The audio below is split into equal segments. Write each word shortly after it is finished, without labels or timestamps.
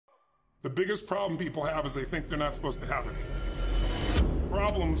The biggest problem people have is they think they're not supposed to have any.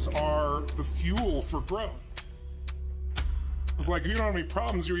 Problems are the fuel for growth. It's like, if you don't have any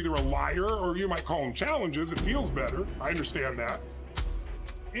problems, you're either a liar, or you might call them challenges. It feels better. I understand that.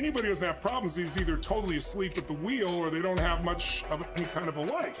 Anybody who doesn't have problems is either totally asleep at the wheel or they don't have much of any kind of a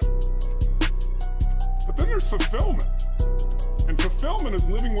life. But then there's fulfillment. And fulfillment is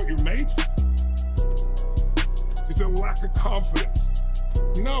living what you're made for. It's a lack of confidence.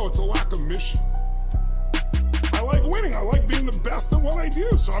 No, it's a lack of mission. I like winning. I like being the best at what I do.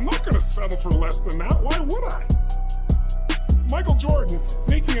 So I'm not going to settle for less than that. Why would I? Michael Jordan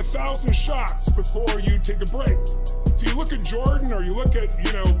making 1,000 shots before you take a break. So you look at Jordan, or you look at,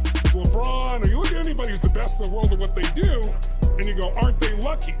 LeBron, or you look at anybody who's the best in the world at what they do, and you go, aren't they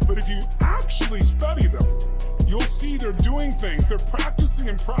lucky? But if you actually study them, you'll see they're doing things, they're practicing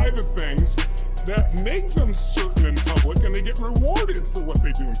in private things that make them certain in public, and they get rewarded for what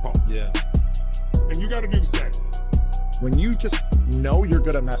they do in public. Yeah. And you got to do the same. When you just know you're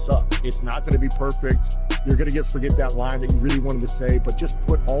gonna mess up, it's not gonna be perfect, you're gonna forget that line that you really wanted to say, but just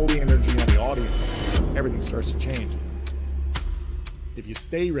put all the energy on the audience, everything starts to change. If you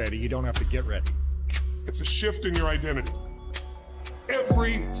stay ready, you don't have to get ready. It's a shift in your identity.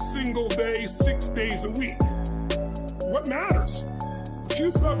 Every single day, 6 days a week. What matters? A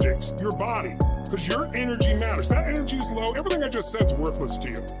few subjects, your body, because your energy matters. That energy is low, everything I just said is worthless to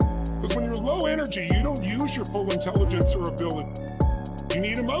you. Because when you're low energy, you don't use your full intelligence or ability. You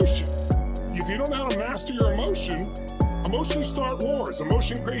need emotion. If you don't know how to master your emotions start wars.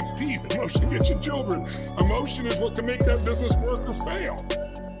 Emotion creates peace. Emotion gets you children. Emotion is what can make that business work or fail.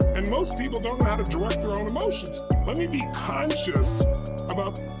 And most people don't know how to direct their own emotions. Let me be conscious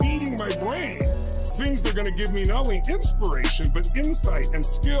about feeding my brain things that are going to give me not only inspiration, but insight and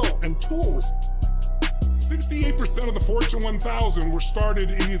skill and tools. 68% of the Fortune 1000 were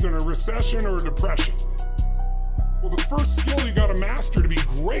started in either a recession or a depression. Well, the first skill you got to master to be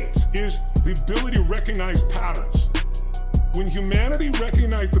great is the ability to recognize patterns. When humanity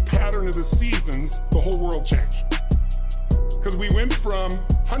recognized the pattern of the seasons, the whole world changed. Because we went from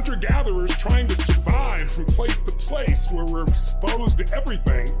hunter-gatherers trying to survive from place to place where we're exposed to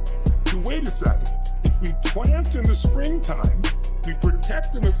everything, to wait a second, if we plant in the springtime, we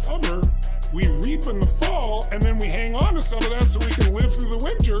protect in the summer, we reap in the fall, and then we hang on to some of that so we can live through the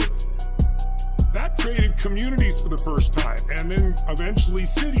winter. That created communities for the first time, and then eventually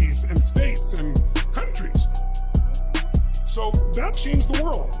cities and states and countries. So that changed the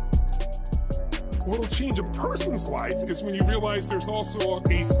world. What'll change a person's life is when you realize there's also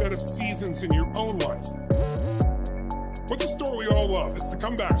a set of seasons in your own life. What's a story we all love? It's the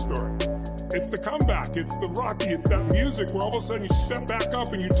comeback story. It's the comeback, it's the Rocky, it's that music where all of a sudden you step back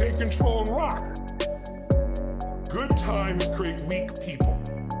up and you take control and rock. Good times create weak people.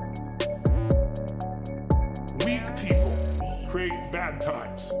 Weak people create bad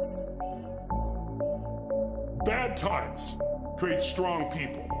times. Bad times create strong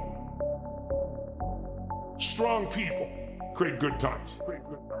people. Strong people create good times.